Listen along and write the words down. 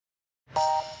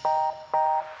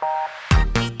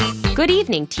Good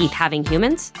evening, teeth-having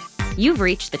humans. You've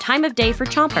reached the time of day for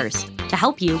Chompers to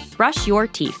help you brush your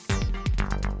teeth.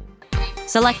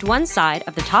 Select one side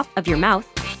of the top of your mouth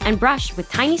and brush with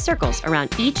tiny circles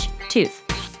around each tooth.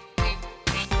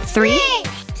 3,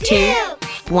 2,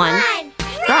 1,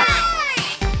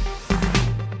 brush.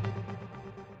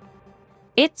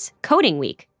 It's coding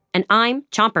week, and I'm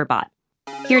Chomperbot,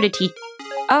 here to teach.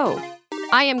 Oh,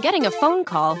 I am getting a phone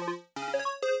call.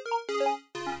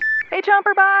 Hey,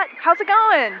 Chomperbot, how's it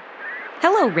going?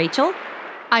 Hello, Rachel.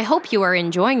 I hope you are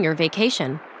enjoying your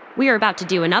vacation. We are about to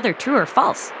do another true or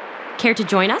false. Care to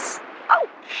join us? Oh,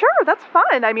 sure, that's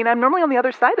fun. I'm normally on the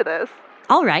other side of this.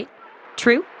 All right.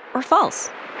 True or false?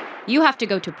 You have to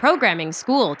go to programming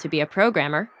school to be a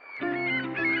programmer.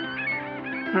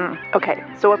 Okay,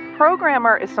 so a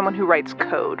programmer is someone who writes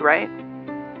code, right?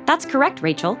 That's correct,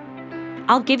 Rachel.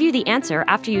 I'll give you the answer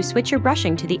after you switch your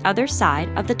brushing to the other side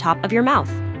of the top of your mouth.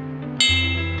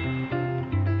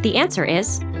 The answer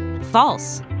is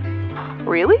false.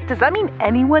 Really? Does that mean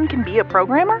anyone can be a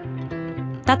programmer?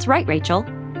 That's right, Rachel.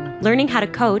 Learning how to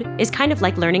code is kind of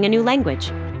like learning a new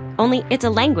language, only it's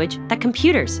a language that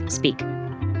computers speak.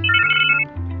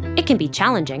 It can be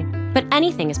challenging, but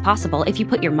anything is possible if you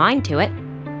put your mind to it.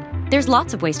 There's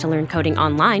lots of ways to learn coding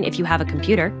online if you have a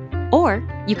computer, or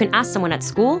you can ask someone at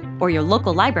school or your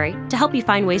local library to help you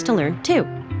find ways to learn too.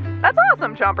 That's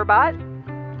awesome, Chomperbot.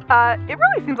 It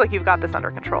really seems like you've got this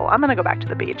under control. I'm gonna go back to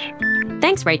the beach.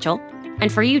 Thanks, Rachel. And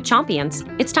for you Chompions,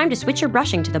 it's time to switch your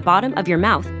brushing to the bottom of your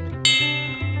mouth.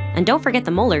 And don't forget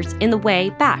the molars in the way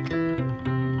back.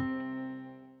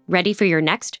 Ready for your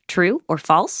next true or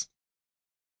false?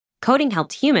 Coding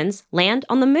helped humans land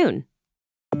on the moon.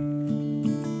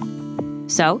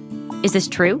 So, is this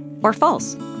true or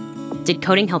false? Did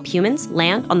coding help humans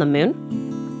land on the moon?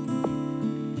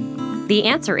 The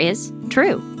answer is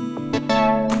true.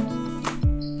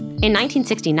 In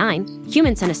 1969,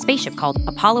 humans sent a spaceship called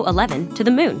Apollo 11 to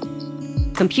the moon.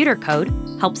 Computer code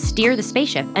helped steer the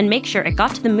spaceship and make sure it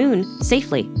got to the moon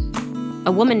safely.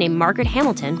 A woman named Margaret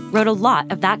Hamilton wrote a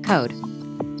lot of that code.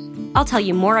 I'll tell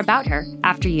you more about her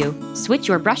after you switch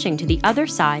your brushing to the other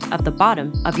side of the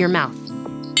bottom of your mouth.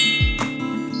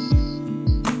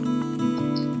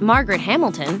 Margaret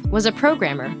Hamilton was a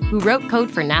programmer who wrote code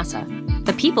for NASA,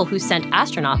 the people who sent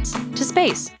astronauts to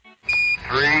space.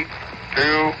 3,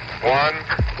 2, 1,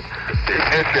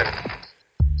 ignition.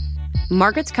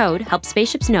 Margaret's code helped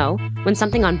spaceships know when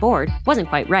something on board wasn't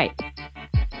quite right.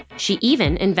 She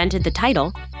even invented the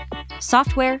title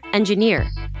software engineer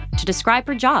to describe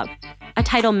her job, a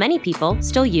title many people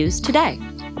still use today.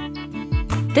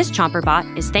 This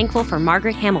Chomperbot is thankful for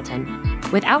Margaret Hamilton.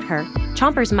 Without her,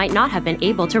 Chompers might not have been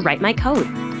able to write my code.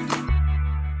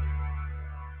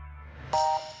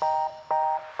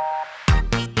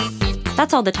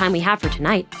 That's all the time we have for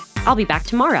tonight. I'll be back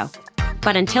tomorrow.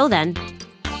 But until then,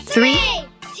 3,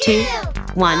 2,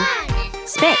 1,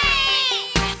 spit!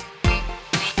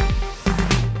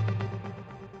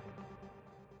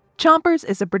 Chompers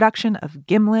is a production of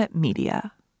Gimlet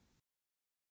Media.